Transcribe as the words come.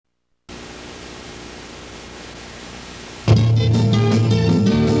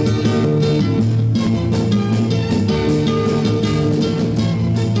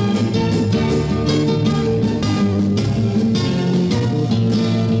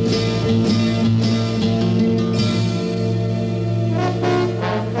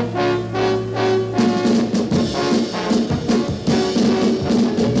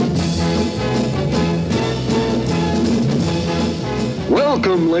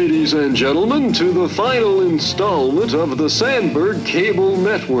ladies and gentlemen, to the final installment of the Sandburg Cable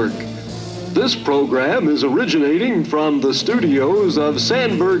Network. This program is originating from the studios of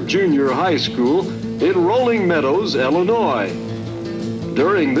Sandburg Junior High School in Rolling Meadows, Illinois.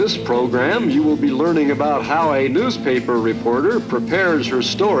 During this program, you will be learning about how a newspaper reporter prepares her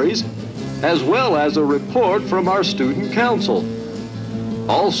stories, as well as a report from our student council.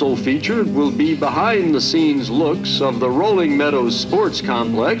 Also featured will be behind-the-scenes looks of the Rolling Meadows Sports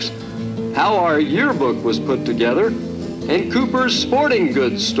Complex, how our yearbook was put together, and Cooper's Sporting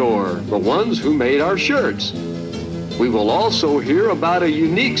Goods Store, the ones who made our shirts. We will also hear about a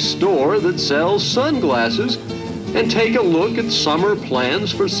unique store that sells sunglasses and take a look at summer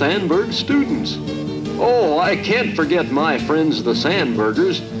plans for Sandburg students. Oh, I can't forget my friends the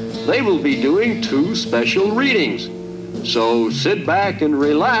Sandburgers. They will be doing 2 special readings. So sit back and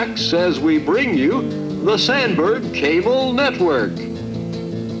relax as we bring you the Sandburg Cable Network.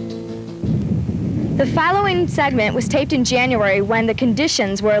 The following segment was taped in January when the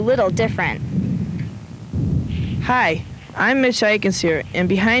conditions were a little different. Hi, I'm Mitch Eichenseer, and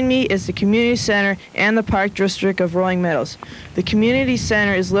behind me is the Community Center and the Park District of Rolling Meadows. The Community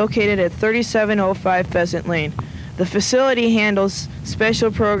Center is located at 3705 Pheasant Lane. The facility handles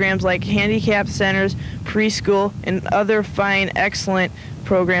special programs like handicap centers, preschool, and other fine, excellent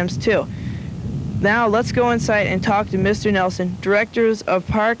programs too. Now let's go inside and talk to Mr. Nelson, Directors of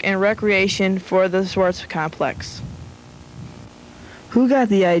Park and Recreation for the sports complex. Who got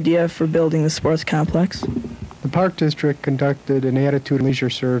the idea for building the sports complex? The Park District conducted an attitude and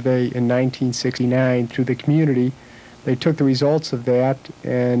leisure survey in 1969 through the community. They took the results of that,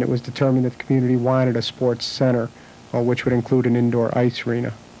 and it was determined that the community wanted a sports center, which would include an indoor ice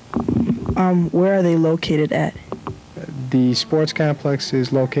arena. Where are they located at? The sports complex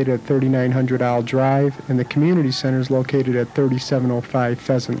is located at 3900 Owl Drive, and the community center is located at 3705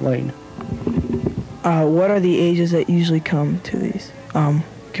 Pheasant Lane. What are the ages that usually come to these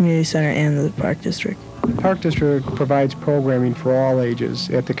community center and the Park District? The Park District provides programming for all ages.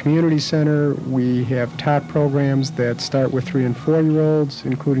 At the community center, we have top programs that start with 3- and 4-year-olds,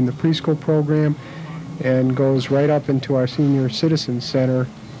 including the preschool program, and goes right up into our senior citizen center,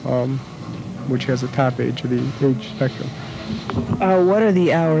 which has the top age of the age spectrum. What are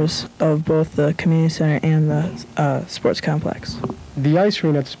the hours of both the community center and the sports complex? The ice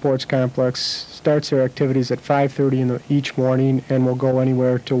arena at the sports complex starts their activities at 5:30 each morning and will go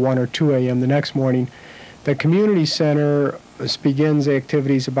anywhere to 1 or 2 a.m. the next morning. The community center begins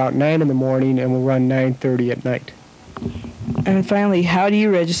activities about 9 in the morning and will run 9:30 at night. And finally, how do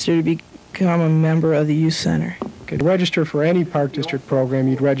you register to become a member of the youth center? Okay, to register for any Park District program,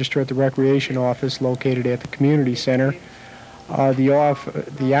 you'd register at the recreation office located at the community center.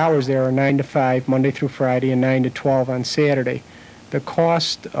 The hours there are 9 to 5 Monday through Friday and 9 to 12 on Saturday. The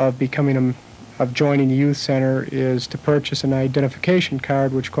cost of joining the youth center is to purchase an identification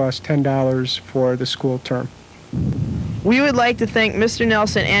card, which costs $10 for the school term. We would like to thank Mr.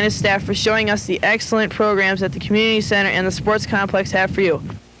 Nelson and his staff for showing us the excellent programs that the community center and the sports complex have for you.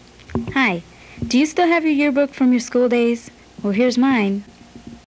 Hi, do you still have your yearbook from your school days? Well, here's mine.